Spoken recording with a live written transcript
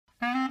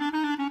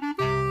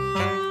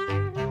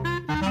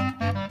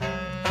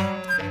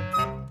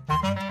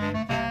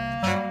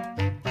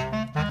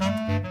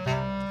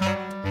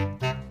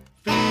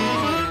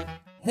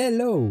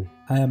Hello,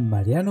 I am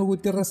Mariano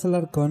Gutierrez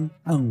Alarcón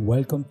and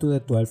welcome to the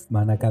 12th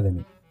Man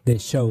Academy, the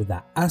show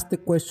that asks the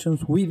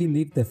questions we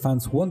believe the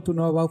fans want to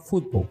know about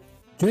football.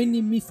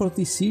 Joining me for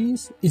this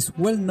series is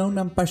well-known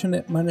and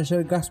passionate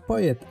manager Gus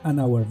Poyet and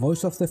our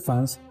voice of the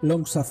fans,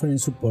 long-suffering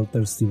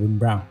supporter Stephen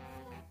Brown.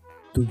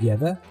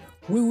 Together,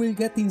 we will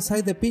get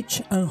inside the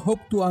pitch and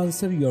hope to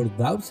answer your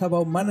doubts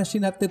about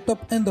managing at the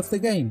top end of the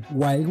game,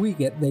 while we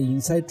get the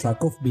inside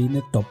track of being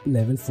a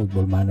top-level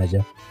football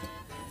manager.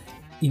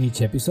 In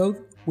each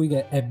episode, we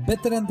get a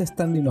better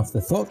understanding of the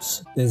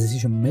thoughts, the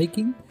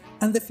decision-making,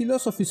 and the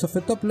philosophies of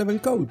a top-level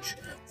coach,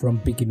 from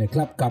picking a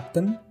club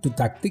captain to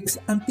tactics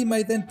and team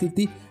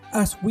identity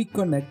as we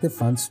connect the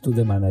fans to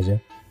the manager.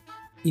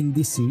 In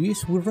this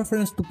series, we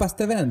reference to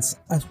past events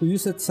as we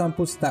use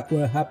examples that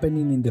were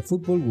happening in the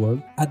football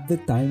world at the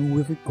time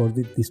we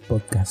recorded this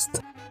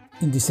podcast.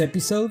 In this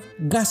episode,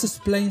 Gus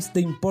explains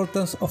the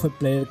importance of a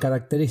player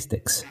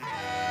characteristics.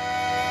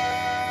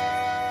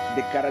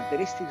 The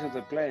characteristics of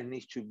the player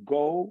needs to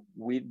go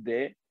with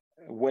the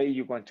way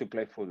you want to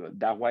play football.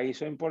 That's why it's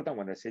so important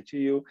when I say to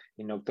you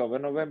in October,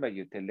 November,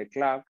 you tell the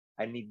club,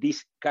 I need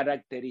this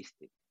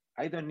characteristic.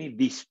 I don't need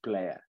this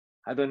player.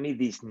 I don't need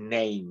this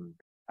name.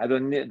 I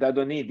don't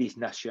need this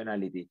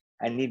nationality.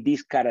 I need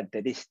these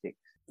characteristics.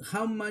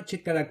 How much a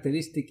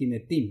characteristic in a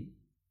team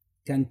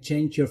can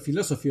change your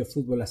philosophy of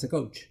football as a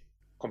coach?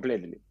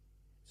 Completely.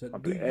 So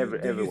do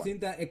you think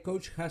that a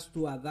coach has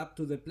to adapt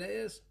to the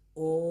players,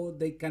 or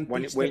they can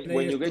teach the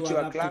players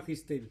to adapt to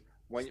his style?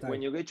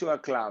 When you get to a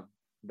club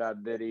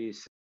that there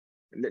is,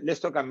 let's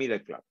talk a middle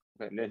club.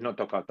 Okay? Let's not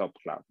talk a top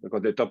club,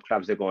 because the top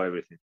clubs, they go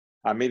everything.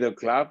 A middle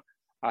club,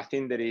 I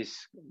think there is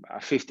a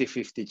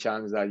 50-50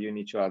 chance that you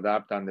need to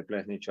adapt and the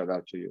players need to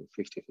adapt to you,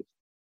 50-50.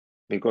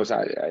 Because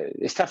I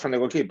start from the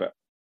goalkeeper.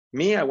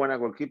 I want a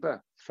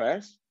goalkeeper,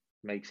 first,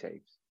 make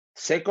saves.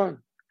 Second,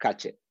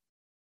 catch it.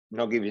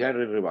 Not give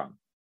every rebound.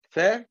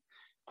 Third,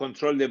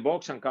 control the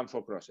box and come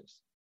for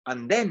crosses.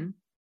 And then,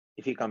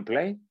 if he can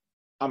play,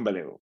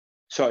 unbelievable.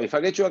 So if I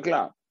get to a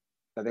club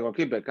that the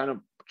goalkeeper cannot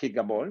kick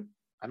a ball,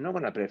 I'm not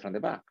going to play from the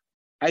back.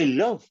 I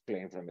love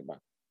playing from the back.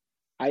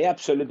 I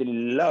absolutely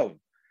love.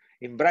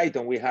 In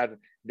Brighton, we had,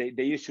 they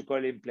used to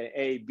call him play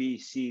A, B,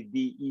 C,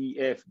 D, E,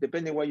 F.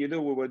 Depending what you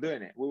do, we were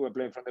doing it. We were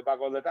playing from the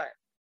back all the time.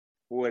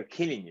 We were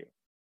killing you.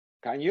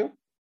 Can you?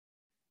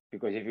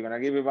 Because if you're going to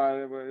give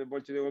the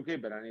ball to the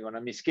goalkeeper and you're going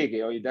to miss kick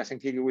it, or he doesn't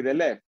kick it with the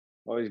left,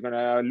 or he's going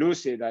to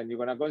lose it and you're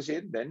going to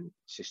concede, then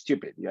it's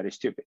stupid. You are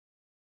stupid.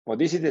 Well,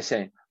 this is the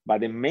same.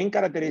 But the main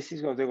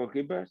characteristics of the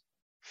goalkeepers,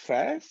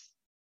 first,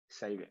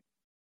 save it.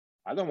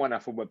 I don't want a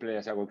football player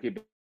as a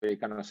goalkeeper who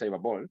cannot save a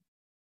ball.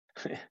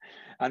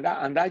 and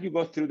that you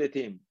go through the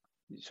team.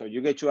 So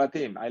you get to a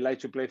team. I like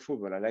to play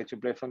football. I like to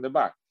play from the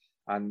back.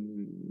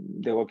 And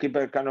the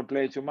goalkeeper cannot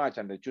play too much.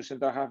 And the two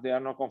center half, they are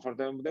not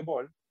comfortable with the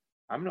ball.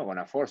 I'm not going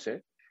to force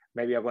it.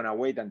 Maybe I'm going to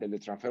wait until the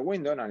transfer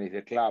window. And if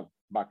the club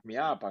back me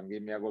up and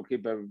give me a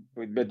goalkeeper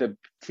with better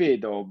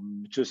feet or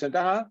two center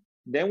half,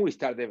 then we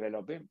start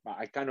developing. But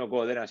I cannot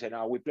go there and say,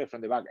 no, we play from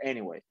the back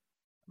anyway.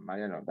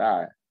 You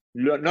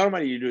know,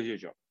 normally you lose your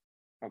job.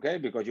 Okay?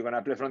 Because you're going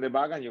to play from the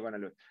back and you're going to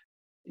lose.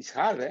 It's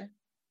hard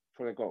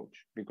for the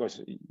coach,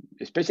 because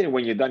especially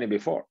when you've done it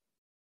before.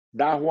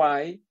 That's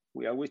why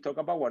we always talk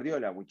about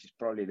Guardiola, which is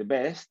probably the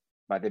best,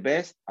 but the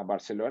best at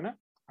Barcelona,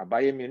 at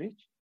Bayern Munich,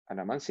 and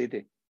at Man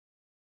City.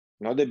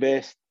 Not the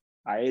best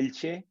at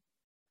Elche,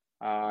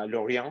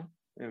 Lorient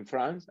in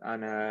France,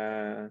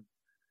 and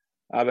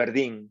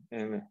Aberdeen.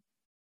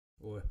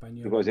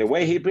 Because the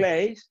way he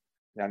plays,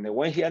 and the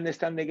way he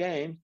understands the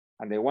game,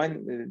 and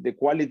the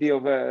quality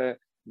of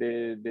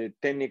the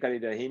technically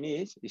that he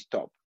needs is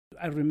top.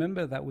 I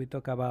remember that we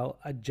talk about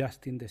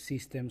adjusting the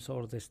systems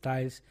or the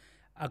styles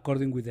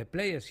according with the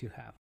players you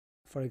have.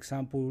 For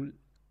example,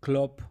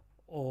 Klopp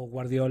or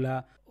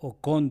Guardiola or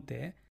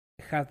Conte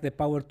have the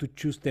power to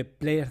choose the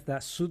players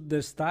that suit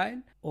their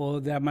style, or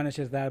there are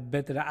managers that are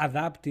better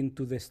adapting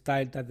to the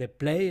style that the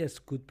players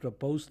could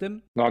propose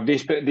them? No,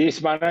 these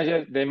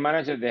managers,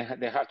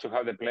 they have to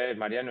have the players,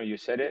 Mariano, you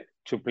said it,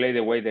 to play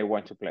the way they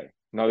want to play,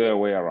 not the other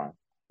way around.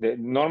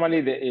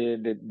 Normally,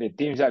 the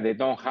teams that they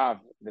don't have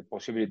the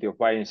possibility of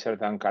buying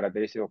certain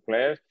characteristics of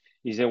players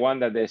is the one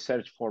that they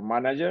search for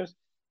managers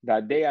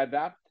that they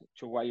adapt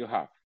to what you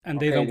have. And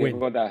they don't win.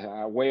 Got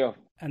a way of,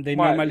 and they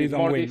normally don't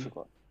more win.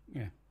 Difficult.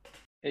 Yeah.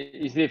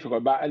 It's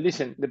difficult. But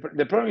listen,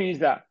 the problem is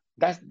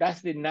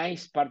that's the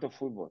nice part of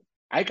football.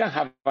 I can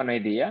have an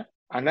idea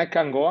and I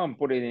can go and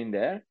put it in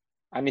there.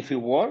 And if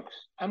it works,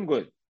 I'm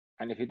good.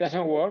 And if it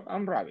doesn't work,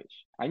 I'm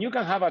rubbish. And you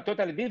can have a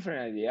totally different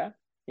idea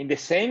in the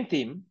same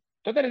team,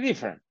 totally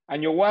different.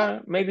 And your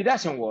one maybe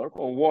doesn't work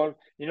or work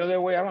the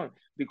other way around,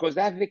 because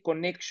that's the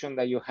connection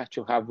that you have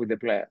to have with the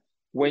player.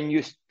 When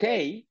you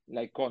stay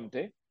like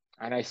Conte,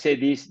 and I say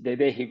this the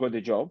day he got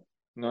the job,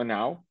 not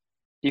now,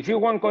 if you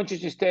want Conte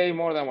to stay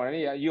more than 1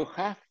 year,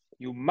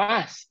 you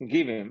must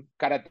give him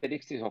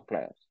characteristics of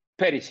players.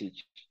 Perisic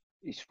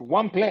is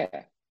one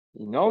player.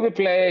 He knows the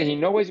player, he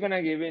knows what he's going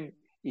to give him.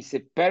 is a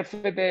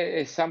perfect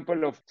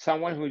example of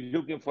someone who is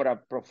looking for a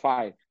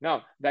profile.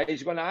 Now, that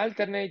is going to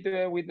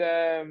alternate with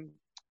the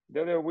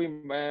other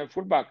wing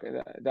fullback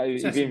that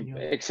has been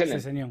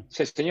excellent.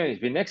 Sessegnon has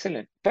been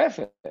excellent.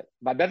 Perfect.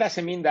 But that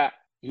doesn't mean that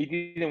he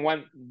didn't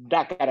want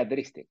that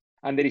characteristic.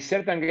 And there is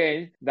certain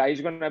games that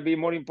is going to be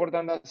more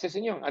important than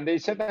Sessegnon. And there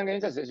is certain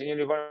games that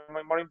Sessegnon is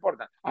more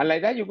important. And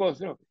like that, you go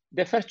through.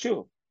 The first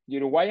two,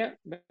 Uruguayan,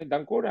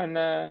 Dancourt,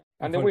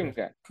 and the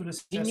winger.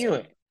 He knew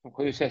it.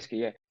 Kulusevski,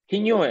 yeah. He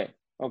knew it,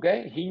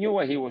 okay? He knew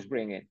what he was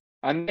bringing.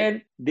 And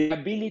then the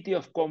ability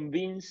of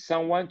convince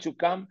someone to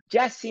come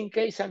just in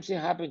case something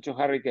happened to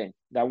Harry Kane.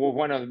 That was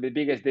one of the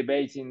biggest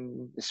debates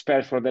in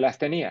Spurs for the last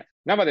 10 years.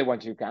 Nobody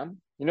wants you to come.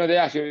 You know, they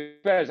ask you,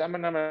 Spurs, I'm a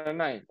number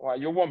 9. Well,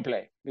 you won't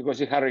play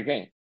because it's Harry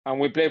Kane. And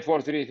we play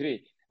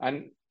 4-3-3.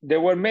 And there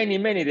were many,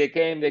 they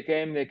came,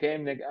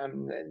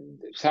 and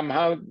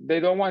somehow they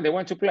don't want, they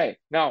want to play.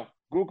 Now,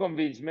 good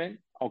convincement,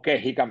 okay,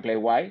 he can play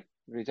wide.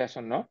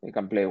 Richardson, no, he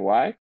can play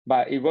wide.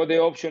 But he got the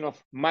option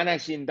of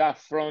managing that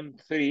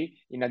front three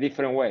in a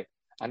different way.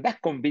 And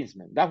that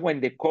convincement, that's when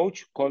the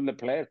coach called the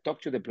player,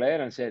 talked to the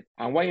player and said,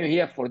 and why are you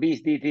here for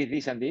this,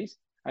 and this?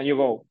 And you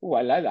go, oh,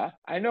 I like that.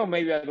 I know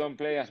maybe I don't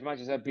play as much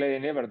as I played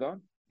in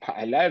Everton, but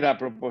I like that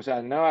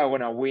proposal. Now I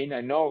want to win,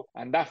 I know.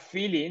 And that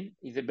feeling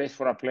is the best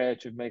for a player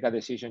to make a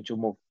decision to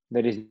move.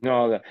 There is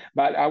no other.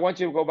 But I want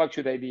you to go back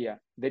to the idea.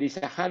 There is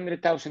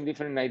 100,000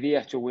 different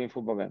ideas to win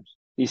football games.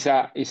 It's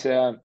a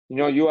you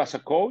know, you as a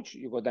coach,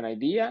 you got an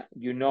idea,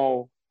 you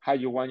know how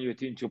you want your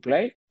team to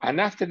play. And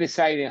after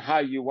deciding how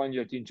you want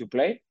your team to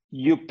play,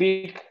 you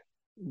pick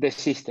the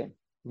system.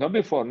 Not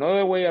before, not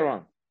the way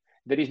around.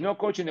 There is no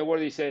coach in the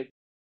world who said,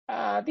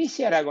 this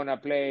year I'm going to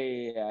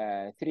play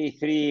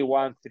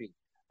 3-3-1-3.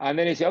 And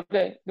then he said,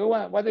 okay,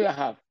 what do you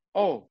have?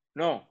 Oh,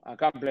 no, I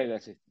can't play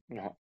that system.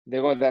 No. They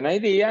got an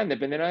idea, and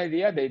depending on the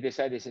idea, they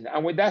decide this.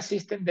 And with that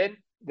system, then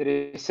there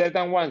is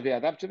certain ones they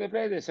adapt to the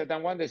play, there's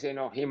certain ones they say,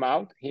 no, him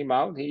out,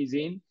 he's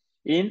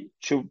in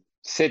to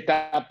set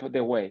up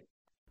the way.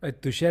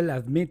 Tuchel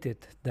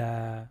admitted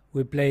that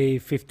we play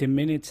 15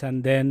 minutes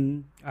and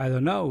then, I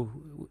don't know,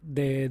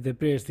 the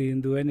players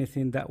didn't do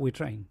anything that we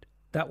trained.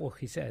 That's what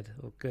he said.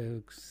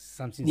 Okay,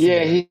 something similar.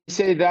 Yeah, he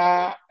said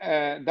that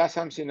that's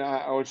something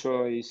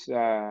also is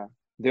the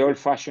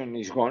old-fashioned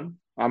is gone.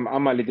 I'm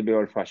a little bit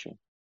old-fashioned.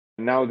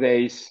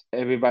 Nowadays,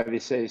 everybody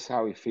says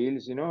how he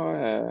feels, you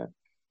know.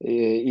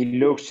 It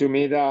looks to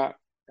me that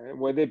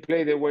when they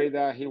play the way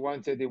that he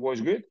wanted, it was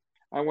good.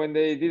 And when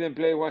they didn't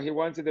play what he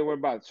wanted, they were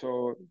bad.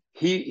 So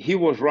he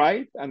was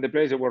right, and the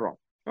players were wrong.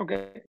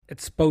 Okay.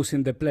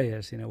 Exposing the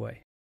players in a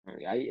way.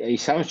 It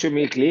sounds to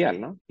me clear,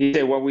 no? He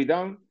said, what we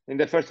done in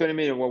the first 20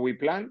 minutes, what we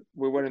planned,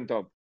 we were on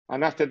top.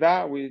 And after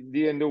that, we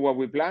didn't do what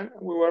we planned,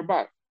 we were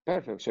bad.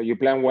 Perfect. So you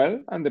plan well,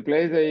 and the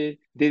players, they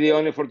did it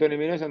only for 20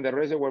 minutes, and the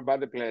rest were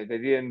bad the players. They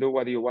didn't do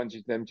what you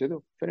wanted them to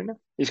do. Fair enough.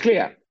 It's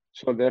clear.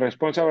 So the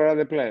responsible are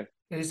the players.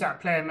 Is that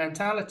player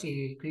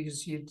mentality?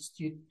 Because you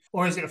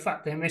or is it a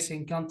fact they're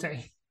missing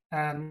Conte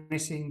and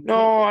missing?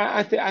 No,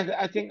 I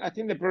think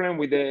the problem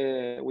with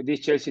this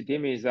Chelsea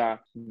team is that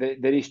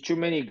there is too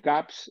many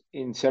gaps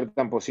in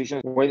certain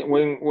positions.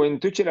 When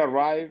Tuchel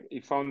arrived, he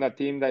found a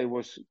team that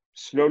was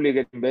slowly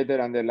getting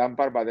better under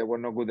Lampard, but they were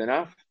not good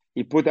enough.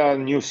 He put out a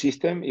new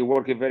system. It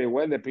worked very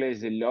well. The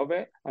players, they love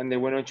it, and they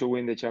went on to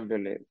win the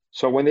Champions League.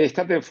 So when they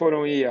started the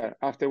following year,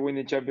 after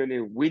winning the Champions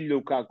League with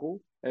Lukaku,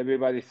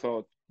 everybody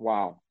thought,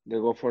 wow, they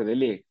go for the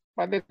league.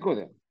 But they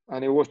couldn't.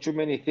 And it was too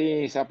many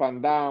things, up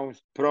and downs,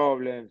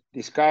 problems,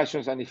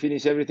 discussions, and he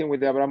finished everything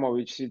with the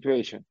Abramovich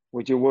situation,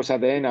 which it was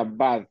at the end a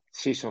bad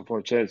season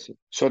for Chelsea.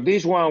 So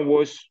this one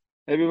was,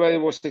 everybody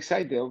was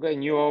excited. Okay,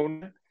 new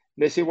owner,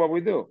 let's see what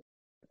we do.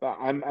 But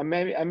I'm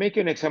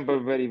making an example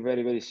very,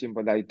 very, very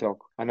simple that I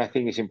talk, and I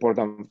think it's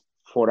important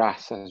for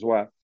us as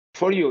well.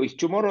 For you, is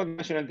tomorrow the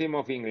national team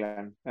of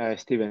England,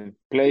 Stephen,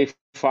 play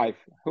 5.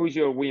 Who is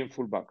your wing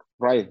fullback?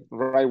 Right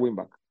wing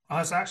back. I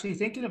was actually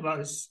thinking about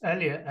this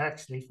earlier,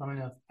 actually, funny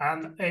enough.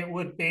 And it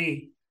would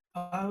be,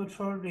 I would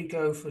probably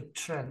go for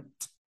Trent.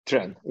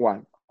 Trent,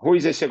 1. Who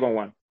is the second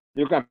one?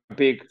 You can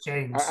pick.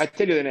 James. I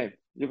tell you the name.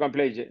 You can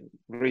play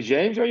Rhys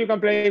James or you can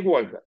play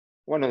Walker.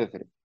 One of the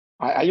 3.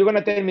 Are you going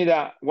to tell me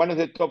that one of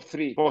the top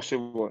 3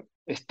 possible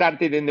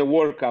started in the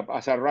World Cup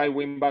as a right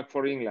wing back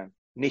for England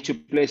needs to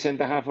play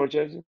centre half for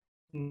Chelsea?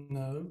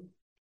 No.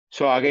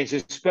 So against the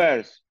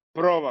Spurs,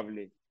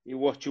 probably it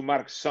was to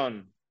mark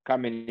Son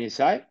coming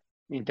inside.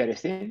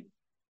 Interesting.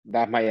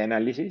 That's my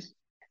analysis.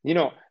 You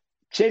know,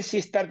 Chelsea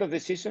start of the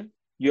season,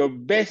 your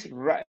best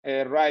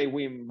right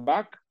wing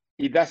back,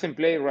 he doesn't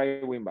play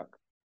right wing back.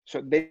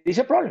 So there is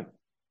a problem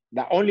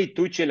that only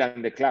Tuchel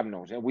and the club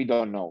knows, and we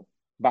don't know.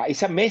 But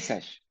it's a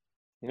message.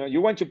 You know,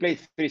 you want to play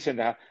 3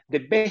 centre half. The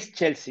best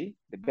Chelsea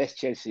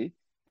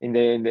in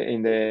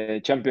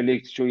the Champions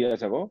League 2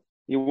 years ago,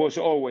 it was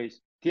always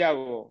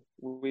Thiago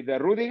with the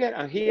Rudiger,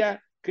 and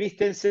here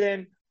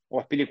Christensen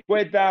or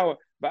Pilicueta,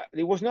 but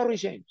it was not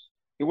Rhys James.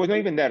 It was not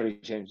even that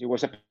Rhys James. It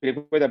was a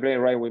Pilicueta playing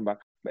right wing back.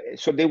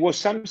 So there was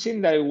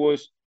something that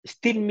was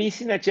still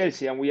missing at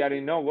Chelsea, and we are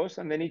in August,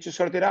 and they need to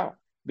sort it out.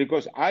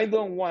 because I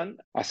don't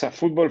want, as a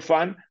football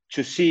fan,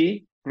 to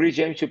see Rich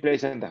James to play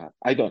centre half.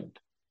 I don't.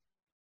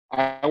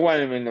 I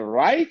want him in the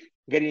right,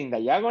 getting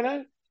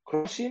diagonal,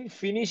 crossing,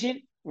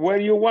 finishing, where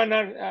you want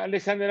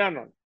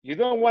Alexander-Arnold. You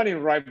don't want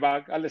him right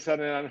back,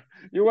 Alexander-Arnold.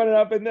 You want it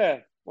up in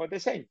there. What the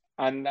same.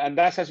 And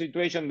that's a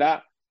situation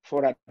that,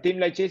 for a team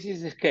like Chelsea,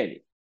 is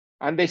scary.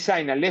 And they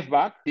signed a left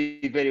back,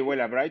 did very well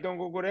at Brighton,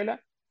 Cucurella.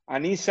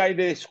 And inside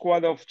the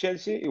squad of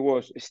Chelsea, it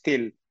was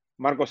still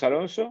Marcos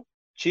Alonso,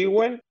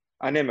 Chilwell,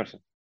 and Emerson.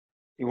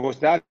 It was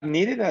that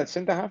needed at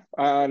centre half,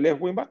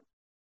 left wing back.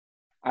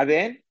 At the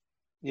end,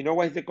 you know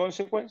what is the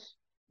consequence?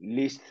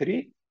 Leeds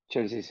 3,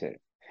 Chelsea 0.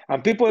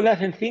 And people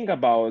doesn't think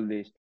about all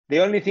this. They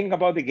only think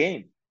about the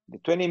game, the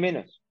 20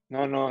 minutes.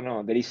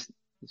 No. There is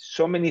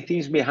so many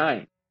things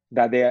behind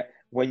that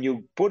when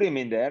you put him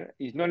in there,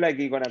 it's not like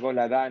he's going to go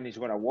like that and it's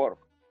going to work.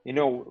 You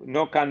know,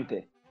 no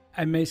Kante.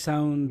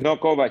 No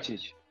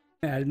Kovacic.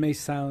 I may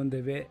sound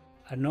a bit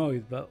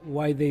annoyed, but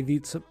why they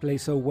did play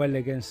so well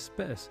against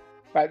Spurs?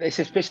 But it's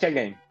a special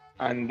game,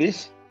 and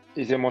this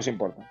is the most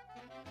important.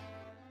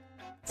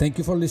 Thank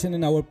you for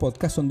listening to our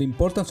podcast on the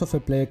importance of a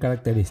player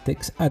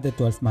characteristics at the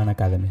 12 Man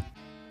Academy.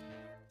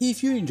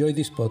 If you enjoyed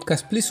this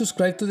podcast, please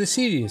subscribe to the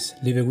series,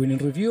 leave a winning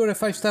review or a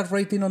 5-star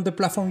rating on the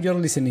platform you're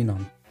listening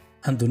on.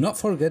 And do not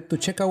forget to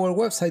check our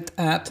website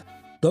at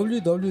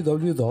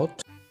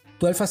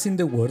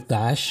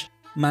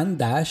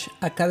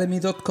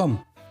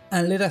www.12asintheword-man-academy.com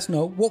and let us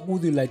know what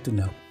would you like to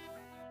know.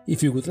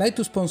 If you would like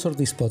to sponsor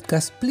this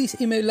podcast, please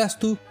email us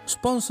to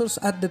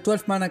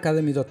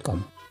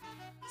sponsors@the12manacademy.com.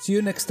 See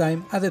you next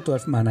time at the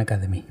 12 Man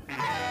Academy.